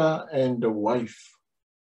pastor and the wife.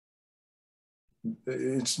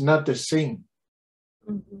 It's not the same.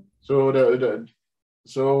 Mm-hmm.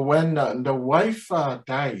 So when the wife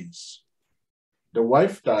dies,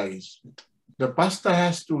 the pastor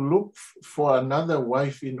has to look for another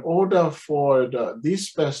wife in order for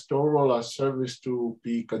this pastoral service to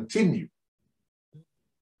be continued.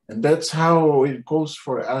 And that's how it goes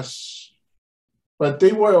for us. But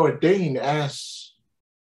they were ordained as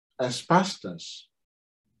pastors.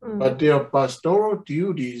 Mm-hmm. But their pastoral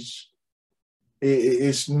duties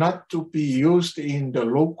is not to be used in the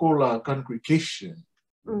local congregation.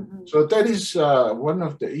 Mm-hmm. So that is one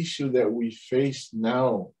of the issues that we face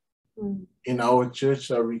now in our church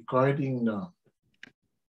regarding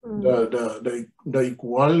the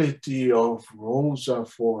equality of roles are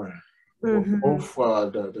for both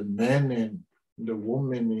the men and the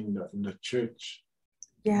women in the church.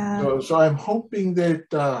 Yeah. So I'm hoping that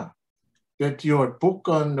that your book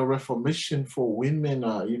on the Reformation for women,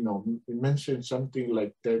 you mentioned something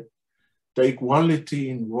like that, the equality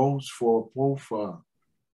in roles for both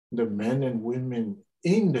the men and women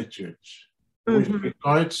in the church with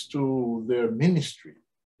regards to their ministry.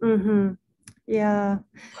 Yeah.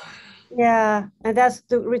 Yeah, and that's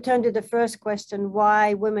to return to the first question,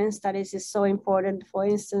 why women's studies is so important. For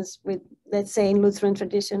instance, with, let's say, in Lutheran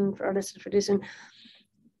tradition, Protestant tradition,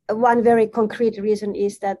 one very concrete reason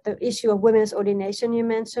is that the issue of women's ordination you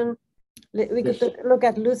mentioned, we could look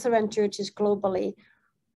at Lutheran churches globally.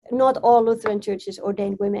 Not all Lutheran churches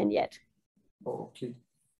ordain women yet. Okay.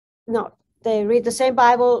 No, they read the same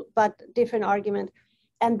Bible, but different argument.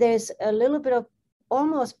 And there's a little bit of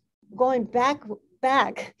almost going back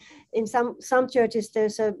in some churches.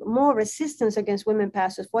 There's a more resistance against women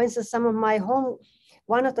pastors. For instance,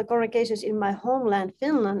 one of the congregations in my homeland,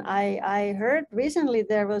 Finland, I heard recently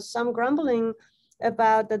there was some grumbling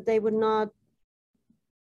about that they would not,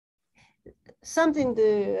 something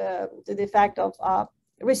to the fact of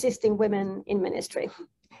resisting women in ministry,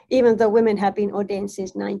 even though women have been ordained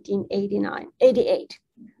since 1988.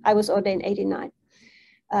 I was ordained 89.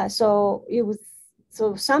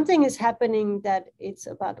 So something is happening that it's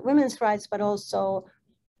about women's rights, but also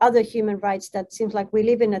other human rights. That seems like we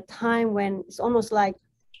live in a time when it's almost like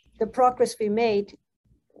the progress we made,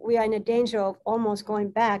 we are in a danger of almost going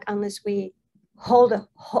back unless we hold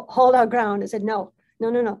our ground and said, no,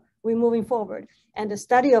 we're moving forward. And the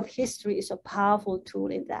study of history is a powerful tool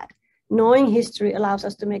in that. Knowing history allows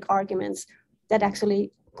us to make arguments that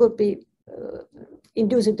actually could be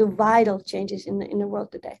inducing to vital changes in the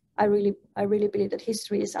world today. I really believe that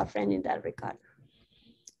history is our friend in that regard.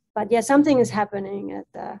 But yeah, something is happening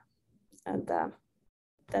that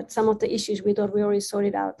some of the issues we thought we already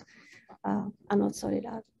sorted out are not sorted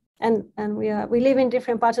out. And we live in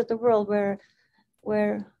different parts of the world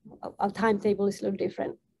where our timetable is a little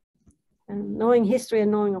different. And knowing history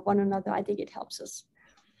and knowing of one another, I think it helps us.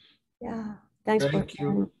 Yeah, thank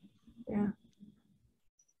you. Yeah.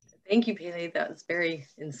 Thank you, Pele. That was very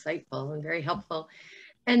insightful and very helpful.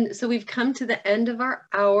 And so we've come to the end of our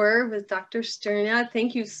hour with Dr. Stjerna.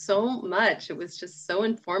 Thank you so much. It was just so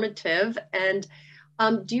informative. And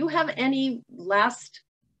do you have any last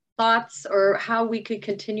thoughts or how we could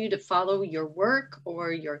continue to follow your work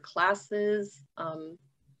or your classes?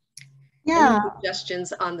 Any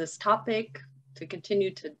suggestions on this topic to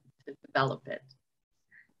continue to develop it?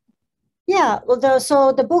 Yeah, well,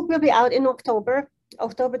 so the book will be out in October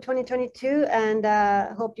 2022, and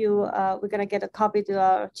hope we're gonna get a copy to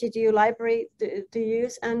our GTU library to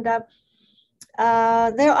use. And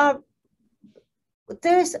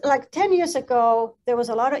there's like 10 years ago, there was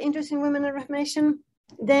a lot of interest in women in Reformation.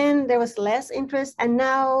 Then there was less interest, and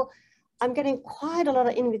now I'm getting quite a lot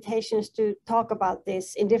of invitations to talk about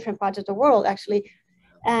this in different parts of the world, actually.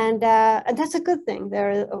 And that's a good thing.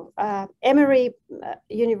 There, Emory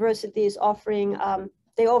University is offering,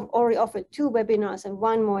 they already offered 2 webinars and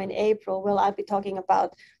 1 more in April. Well, I'll be talking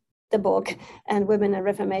about the book and women and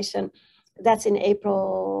Reformation. That's in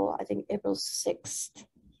April, I think April 6th.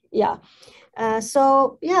 Yeah. I'm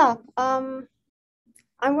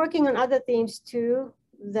working on other themes too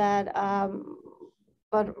that,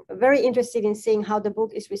 but very interested in seeing how the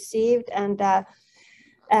book is received and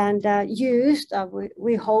used.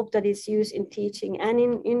 We hope that it's used in teaching and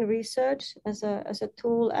in research as a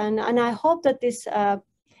tool. And I hope that this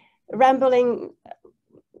rambling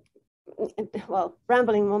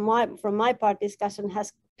from my part discussion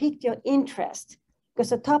has piqued your interest, because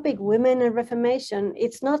the topic women and Reformation,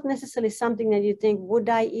 it's not necessarily something that you think, would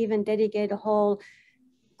I even dedicate a whole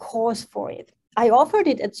course for it? I offered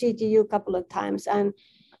it at GTU a couple of times, and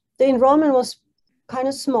the enrollment was kind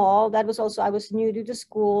of small. That was also, I was new to the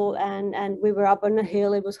school, and we were up on a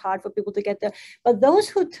hill. It was hard for people to get there. But those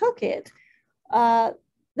who took it,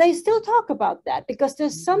 they still talk about that, because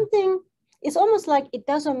there's something, it's almost like it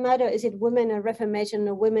doesn't matter, is it women in Reformation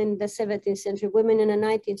or women in the 17th century, women in the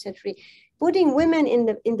 19th century, putting women in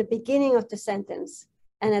the beginning of the sentence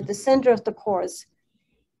and at the center of the course,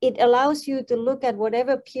 it allows you to look at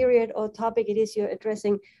whatever period or topic it is you're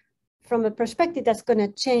addressing from a perspective that's going to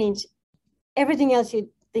change everything else you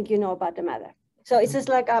think you know about the matter. So it's just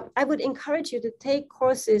like, I would encourage you to take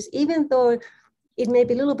courses, even though it may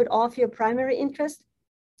be a little bit off your primary interest,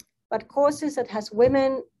 but courses that has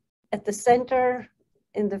women at the center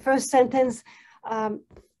in the first sentence,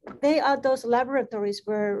 they are those laboratories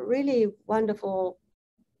where really wonderful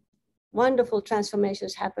wonderful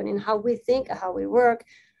transformations happen in how we think, how we work,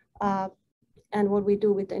 and what we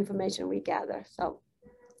do with the information we gather. So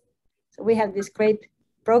we have this great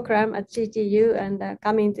program at GTU, and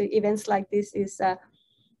coming to events like this is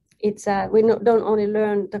we don't only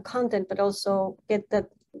learn the content, but also get that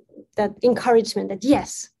encouragement that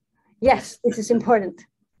yes, this is important.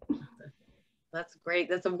 That's great.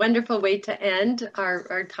 That's a wonderful way to end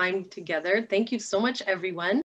our time together. Thank you so much, everyone.